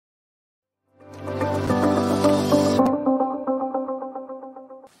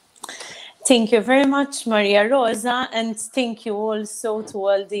Thank you very much, Maria Rosa, and thank you also to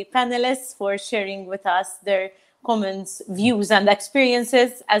all the panelists for sharing with us their comments, views, and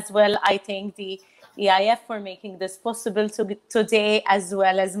experiences. As well, I thank the EIF for making this possible today, as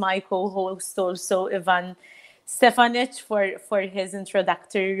well as my co-host also, Ivan Štefanec, for his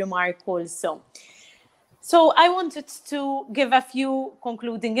introductory remark also. So I wanted to give a few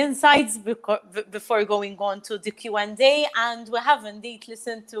concluding insights before going on to the Q&A, and we have indeed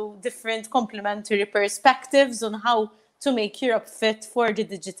listened to different complementary perspectives on how to make Europe fit for the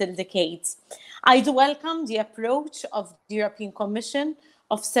digital decade. I do welcome the approach of the European Commission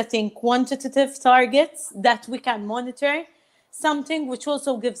of setting quantitative targets that we can monitor, something which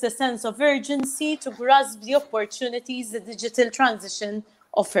also gives a sense of urgency to grasp the opportunities the digital transition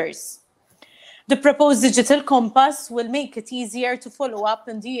offers. The proposed digital compass will make it easier to follow up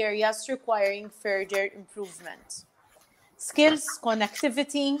in the areas requiring further improvement. Skills,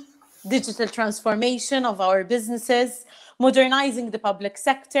 connectivity, digital transformation of our businesses, modernizing the public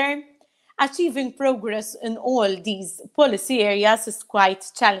sector, achieving progress in all these policy areas is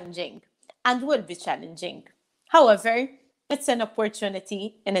quite challenging and will be challenging. However, it's an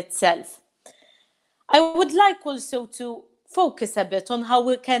opportunity in itself. I would like also to focus a bit on how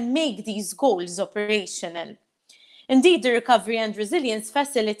we can make these goals operational. Indeed, the Recovery and Resilience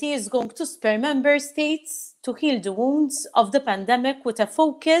Facility is going to spur member states to heal the wounds of the pandemic with a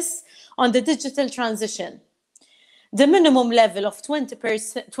focus on the digital transition. The minimum level of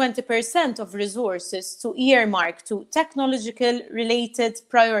 20% of resources to earmark to technological-related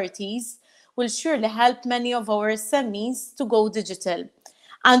priorities will surely help many of our SMEs to go digital,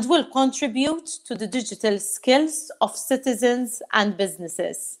 and will contribute to the digital skills of citizens and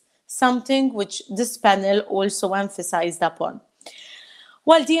businesses, something which this panel also emphasized upon.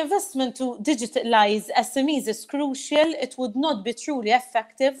 While the investment to digitalize SMEs is crucial, it would not be truly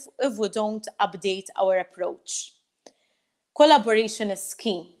effective if we don't update our approach. Collaboration is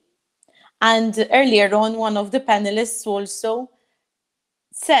key. And earlier on, one of the panelists also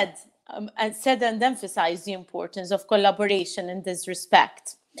said and emphasized the importance of collaboration in this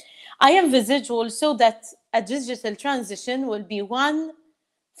respect. I envisage also that a digital transition will be one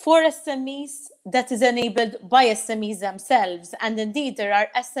for SMEs that is enabled by SMEs themselves. And indeed, there are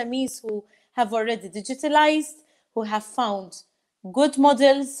SMEs who have already digitalized, who have found good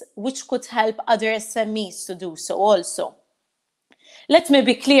models which could help other SMEs to do so also. Let me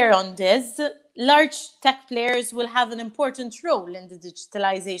be clear on this. Large tech players will have an important role in the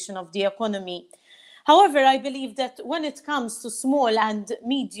digitalization of the economy. However, I believe that when it comes to small and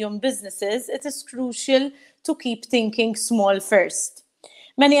medium businesses, it is crucial to keep thinking small first.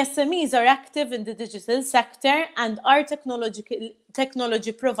 Many SMEs are active in the digital sector and are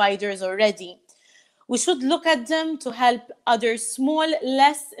technology providers already. We should look at them to help other small,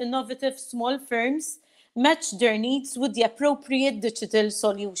 less innovative small firms match their needs with the appropriate digital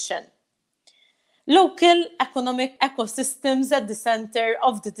solution. Local economic ecosystems at the center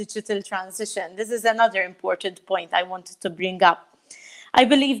of the digital transition. This is another important point I wanted to bring up. I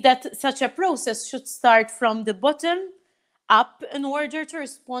believe that such a process should start from the bottom up in order to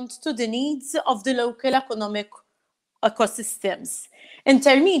respond to the needs of the local economic ecosystems.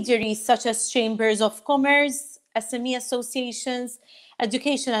 Intermediaries such as chambers of commerce, SME associations,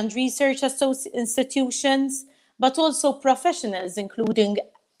 education and research institutions, but also professionals, including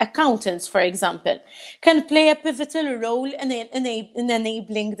accountants, for example, can play a pivotal role in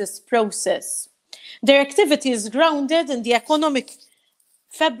enabling this process. Their activity is grounded in the economic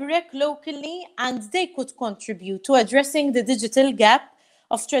fabric locally, and they could contribute to addressing the digital gap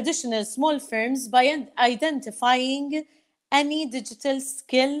of traditional small firms by identifying any digital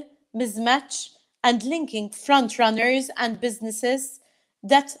skill mismatch and linking frontrunners and businesses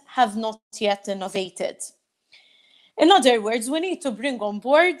that have not yet innovated. In other words, we need to bring on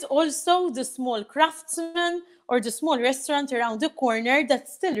board also the small craftsman or the small restaurant around the corner that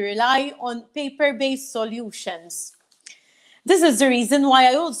still rely on paper-based solutions. This is the reason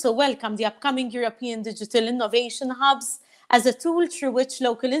why I also welcome the upcoming European Digital Innovation Hubs as a tool through which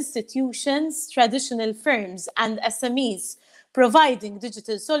local institutions, traditional firms, and SMEs providing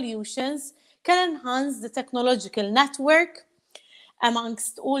digital solutions can enhance the technological network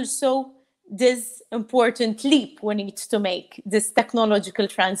amongst also this important leap we need to make, this technological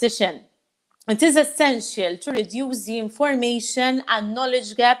transition. It is essential to reduce the information and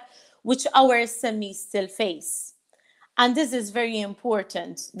knowledge gap which our SMEs still face. And this is very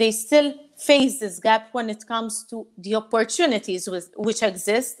important. They still face this gap when it comes to the opportunities which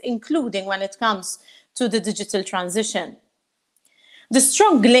exist, including when it comes to the digital transition. The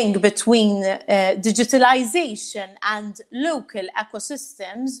strong link between digitalization and local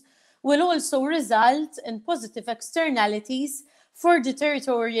ecosystems will also result in positive externalities for the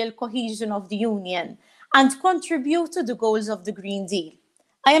territorial cohesion of the Union and contribute to the goals of the Green Deal.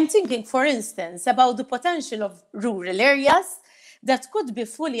 I am thinking, for instance, about the potential of rural areas that could be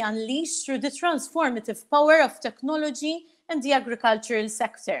fully unleashed through the transformative power of technology in the agricultural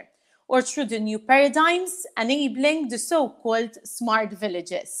sector, or through the new paradigms enabling the so-called smart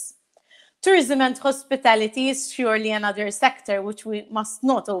villages. Tourism and hospitality is surely another sector which we must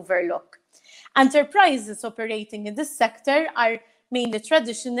not overlook. Enterprises operating in this sector are mainly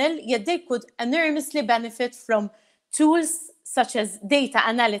traditional, yet they could enormously benefit from tools such as data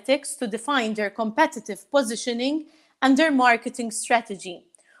analytics to define their competitive positioning and their marketing strategy,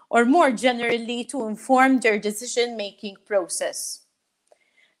 or more generally to inform their decision-making process.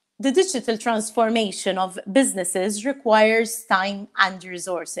 The digital transformation of businesses requires time and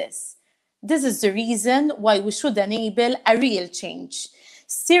resources. This is the reason why we should enable a real change,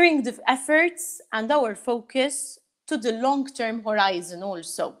 steering the efforts and our focus to the long-term horizon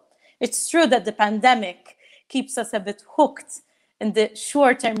also. It's true that the pandemic keeps us a bit hooked in the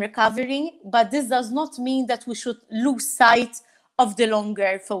short-term recovery, but this does not mean that we should lose sight of the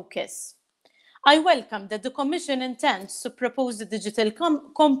longer focus. I welcome that the Commission intends to propose a digital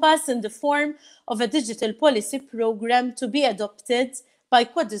compass in the form of a digital policy programme to be adopted by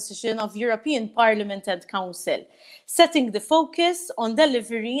codecision of European Parliament and Council, setting the focus on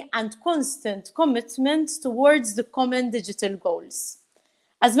delivery and constant commitment towards the common digital goals.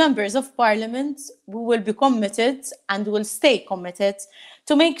 As members of Parliament, we will be committed and will stay committed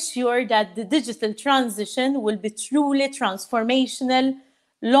to make sure that the digital transition will be truly transformational,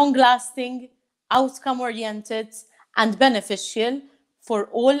 long-lasting, outcome-oriented and beneficial for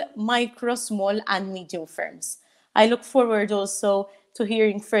all micro, small and medium firms. I look forward also to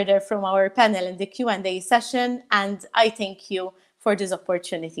hearing further from our panel in the Q&A session, and I thank you for this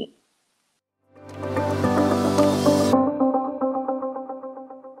opportunity.